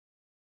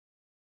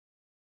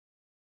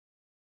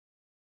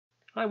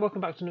Hi,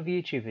 welcome back to another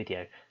YouTube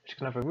video. We're just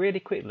going to have a really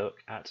quick look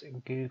at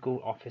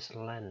Google Office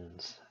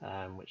Lens,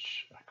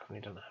 which I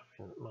currently don't have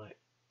in my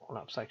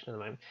all-app section at the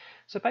moment.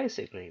 So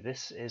basically,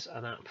 this is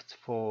an app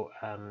for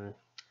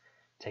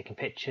taking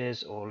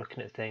pictures or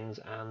looking at things,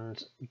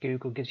 and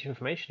Google gives you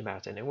information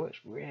about it, and it works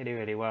really,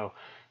 really well.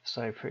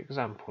 So for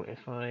example,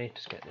 if I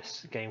just get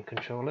this game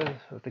controller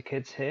of the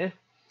kids here,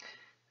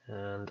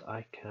 and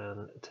I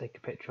can take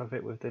a picture of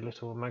it with the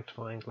little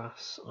magnifying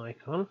glass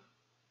icon,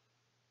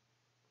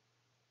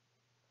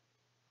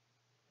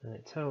 and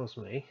it tells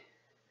me,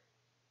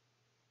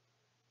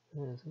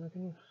 there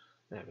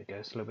we go,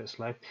 it's a little bit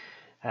slow,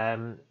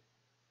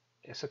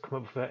 it's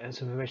come up with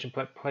some information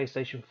about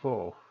PlayStation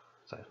 4,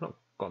 so it's not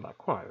got that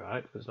quite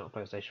right because it's not a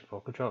PlayStation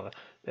 4 controller.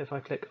 But if I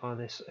click on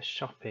this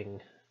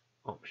shopping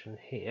option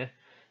here,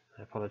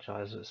 I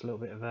apologise, it's a little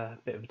bit of a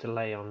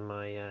delay on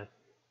my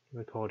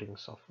recording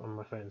software, on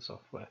my phone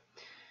software.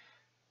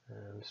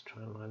 Just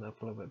try and line that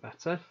up a little bit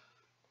better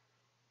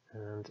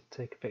and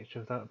take a picture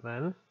of that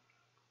then.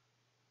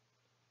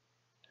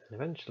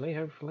 Eventually,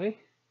 hopefully,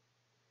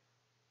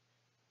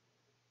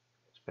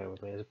 just bear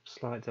with me, there's a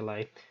slight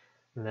delay,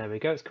 and there we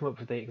go, it's come up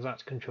with the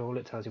exact controller.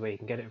 It tells you where you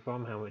can get it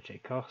from, how much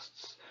it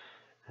costs.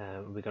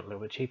 We got a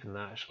little bit cheaper than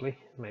that actually,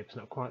 maybe it's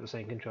not quite the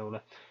same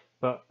controller,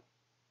 but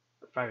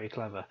very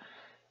clever.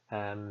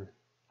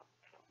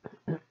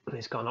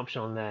 It's got an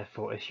option on there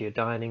for if you're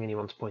dining and you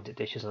want to point at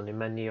dishes on your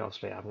menu.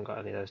 Obviously I haven't got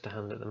any of those to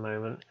hand at the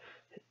moment.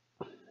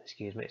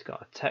 Excuse me, it's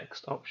got a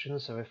text option,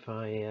 so if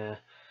I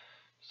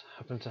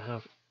happen to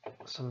have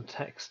some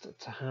text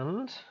to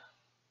hand,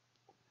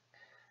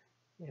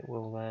 it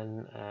will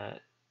then,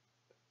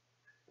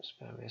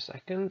 spare me a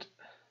second,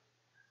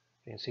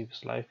 being super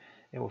slow,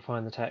 it will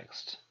find the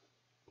text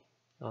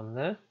on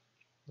there.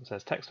 It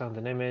says text found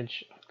an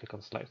image, I click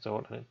on select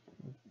all and it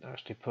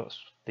actually puts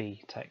the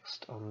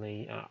text on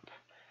the app.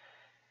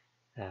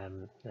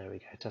 There we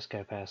go,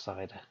 Tesco pear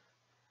cider,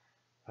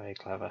 very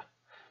clever.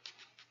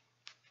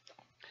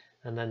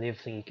 And then the other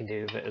thing you can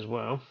do with it as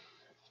well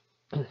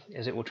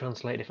is it will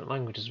translate different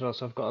languages as well.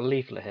 So I've got a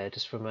leaflet here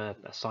just from a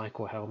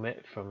cycle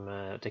helmet from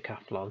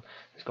Decathlon.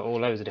 It's got all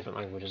loads of different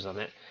languages on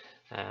it,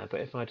 but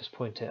if I just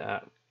point it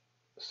at,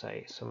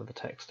 say, some of the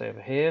text over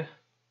here,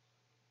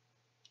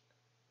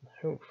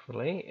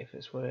 hopefully, if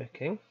it's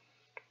working,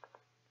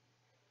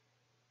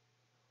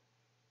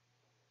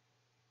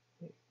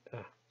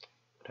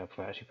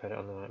 hopefully I actually put it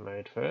on the right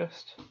mode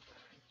first.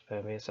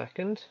 Spare me a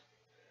second.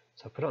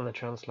 So I'll put it on the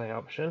translate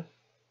option.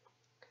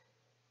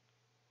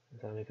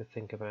 There's only good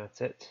think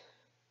about it.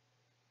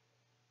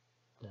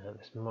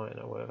 This might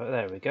not work, but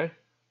there we go.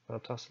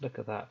 Fantastic, look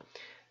at that.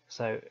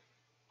 So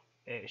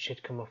it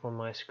should come up on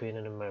my screen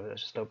in a moment. There's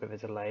just a little bit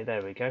of a delay.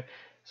 There we go.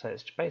 So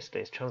it's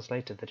basically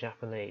translated the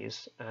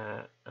Japanese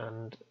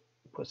and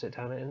puts it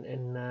down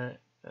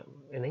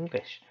in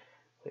English,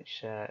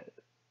 which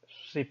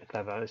super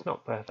clever. It's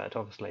not perfect,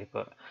 obviously,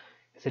 but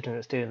considering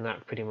it's doing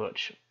that pretty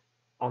much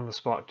on the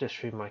spot just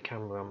through my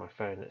camera on my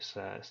phone, it's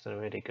done a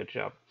really good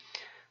job.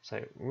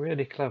 So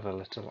really clever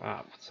little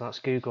app. So that's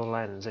Google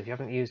Lens. If you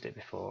haven't used it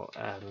before,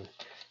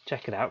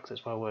 check it out because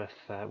it's well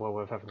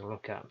worth having a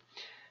look at.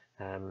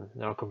 There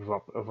are a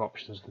couple of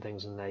options and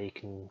things in there. You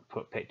can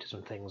put pictures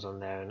and things on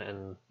there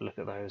and look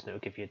at those, and it will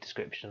give you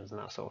descriptions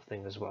and that sort of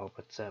thing as well.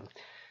 But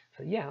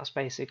yeah, that's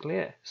basically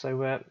it.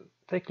 So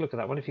take a look at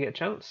that one if you get a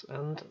chance,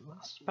 and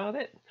that's about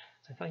it.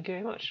 So thank you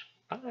very much.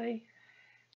 Bye.